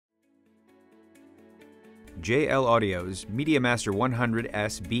JL Audio's MediaMaster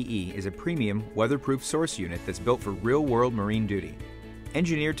 100S BE is a premium, weatherproof source unit that's built for real-world marine duty.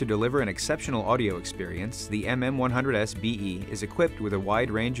 Engineered to deliver an exceptional audio experience, the MM100S BE is equipped with a wide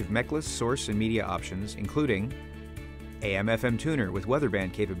range of mechless source and media options, including AM/FM tuner with weather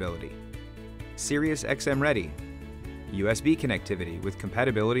band capability, Sirius XM ready, USB connectivity with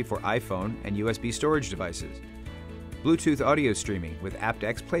compatibility for iPhone and USB storage devices, Bluetooth audio streaming with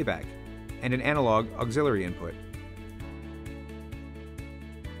aptX playback, and an analog auxiliary input.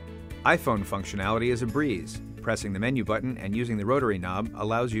 iPhone functionality is a breeze. Pressing the menu button and using the rotary knob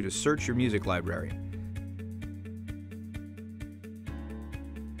allows you to search your music library.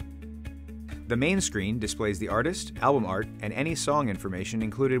 The main screen displays the artist, album art, and any song information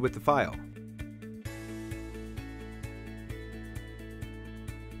included with the file.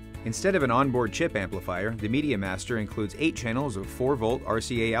 Instead of an onboard chip amplifier, the MediaMaster includes 8 channels of 4-volt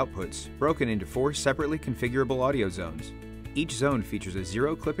RCA outputs, broken into 4 separately configurable audio zones. Each zone features a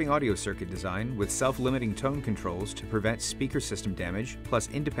zero-clipping audio circuit design with self-limiting tone controls to prevent speaker system damage, plus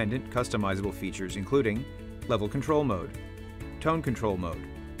independent customizable features including level control mode, tone control mode,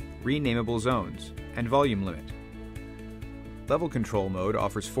 renameable zones, and volume limit. Level control mode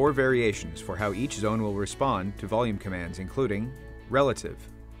offers 4 variations for how each zone will respond to volume commands including relative,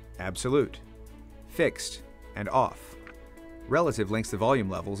 absolute, fixed, and off. Relative links the volume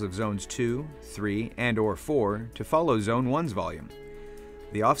levels of zones 2, 3, and/or 4 to follow zone 1's volume.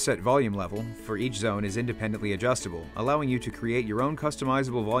 The offset volume level for each zone is independently adjustable, allowing you to create your own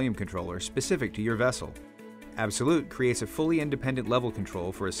customizable volume controller specific to your vessel. Absolute creates a fully independent level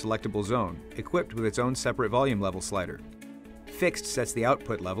control for a selectable zone, equipped with its own separate volume level slider. Fixed sets the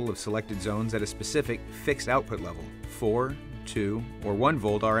output level of selected zones at a specific fixed output level, 4, 2, or 1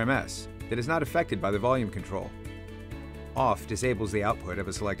 volt RMS, that is not affected by the volume control. Off disables the output of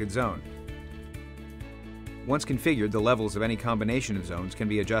a selected zone. Once configured, the levels of any combination of zones can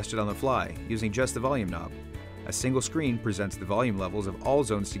be adjusted on the fly using just the volume knob. A single screen presents the volume levels of all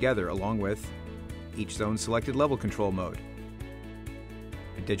zones together along with each zone's selected level control mode,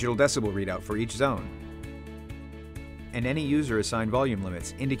 a digital decibel readout for each zone, and any user-assigned volume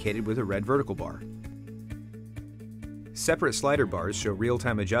limits indicated with a red vertical bar. Separate slider bars show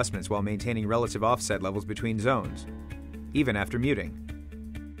real-time adjustments while maintaining relative offset levels between zones, even after muting.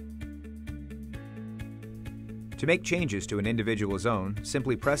 To make changes to an individual zone,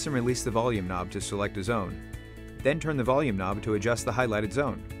 simply press and release the volume knob to select a zone. Then turn the volume knob to adjust the highlighted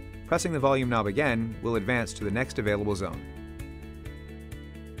zone. Pressing the volume knob again will advance to the next available zone.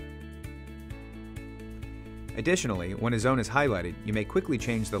 Additionally, when a zone is highlighted, you may quickly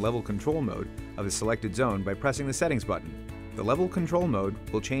change the level control mode of the selected zone by pressing the settings button. The level control mode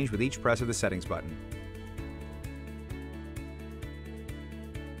will change with each press of the settings button.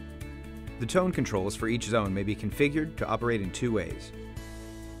 The tone controls for each zone may be configured to operate in 2 ways.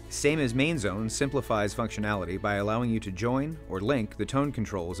 Same as main zone simplifies functionality by allowing you to join or link the tone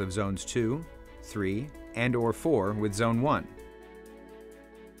controls of zones 2, 3, and/or 4 with zone 1.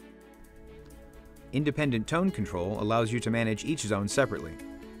 Independent tone control allows you to manage each zone separately.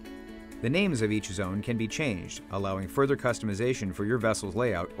 The names of each zone can be changed, allowing further customization for your vessel's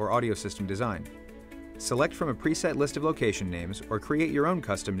layout or audio system design. Select from a preset list of location names or create your own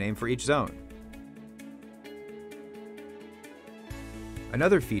custom name for each zone.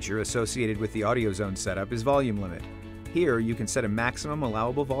 Another feature associated with the audio zone setup is volume limit. Here you can set a maximum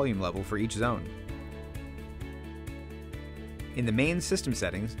allowable volume level for each zone. In the main system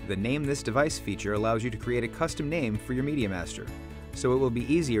settings, the Name This Device feature allows you to create a custom name for your MediaMaster, so it will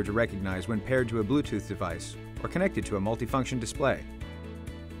be easier to recognize when paired to a Bluetooth device or connected to a multifunction display.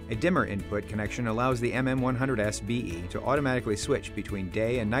 A dimmer input connection allows the MM100S BE to automatically switch between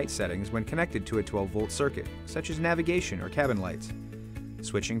day and night settings when connected to a 12-volt circuit, such as navigation or cabin lights.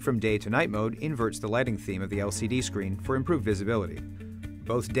 Switching from day to night mode inverts the lighting theme of the LCD screen for improved visibility.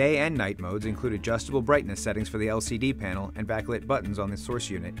 Both day and night modes include adjustable brightness settings for the LCD panel and backlit buttons on the source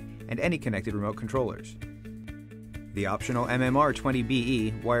unit and any connected remote controllers. The optional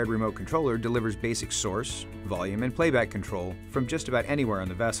MMR20BE wired remote controller delivers basic source, volume, and playback control from just about anywhere on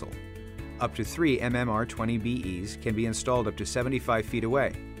the vessel. Up to 3 MMR20BEs can be installed up to 75 feet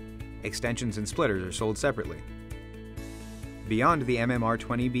away. Extensions and splitters are sold separately. Beyond the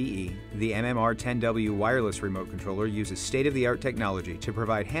MMR20BE, the MMR10W wireless remote controller uses state-of-the-art technology to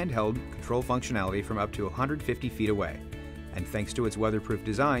provide handheld control functionality from up to 150 feet away. And thanks to its weatherproof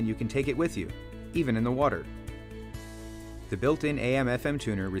design, you can take it with you, even in the water. The built-in AM/FM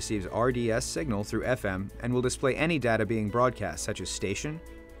tuner receives RDS signal through FM and will display any data being broadcast, such as station,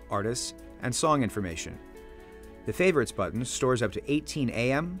 artists, and song information. The Favorites button stores up to 18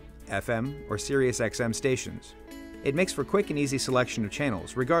 AM, FM, or Sirius XM stations. It makes for quick and easy selection of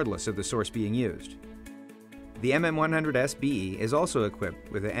channels, regardless of the source being used. The MM100S-BE is also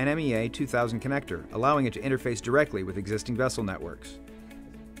equipped with an NMEA 2000 connector, allowing it to interface directly with existing vessel networks.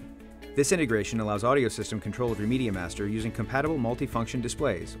 This integration allows audio system control of your MediaMaster using compatible multifunction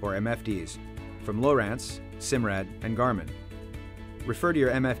displays, or MFDs, from Lowrance, Simrad, and Garmin. Refer to your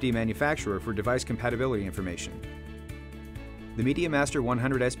MFD manufacturer for device compatibility information. The MediaMaster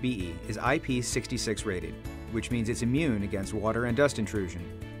 100S-BE is IP66 rated, which means it's immune against water and dust intrusion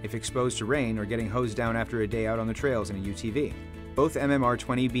if exposed to rain or getting hosed down after a day out on the trails in a UTV. Both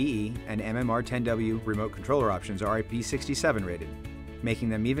MMR20BE and MMR10W remote controller options are IP67 rated, making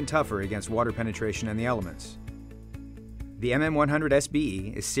them even tougher against water penetration and the elements. The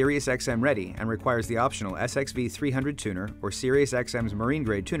MM100S-BE is Sirius XM ready and requires the optional SXV300 tuner or Sirius XM's marine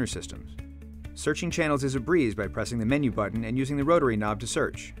grade tuner systems. Searching channels is a breeze by pressing the menu button and using the rotary knob to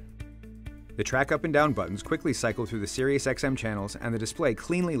search. The track up and down buttons quickly cycle through the Sirius XM channels, and the display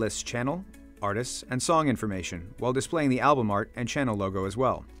cleanly lists channel, artists, and song information while displaying the album art and channel logo as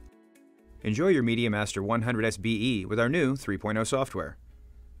well. Enjoy your MediaMaster 100S-BE with our new 3.0 software.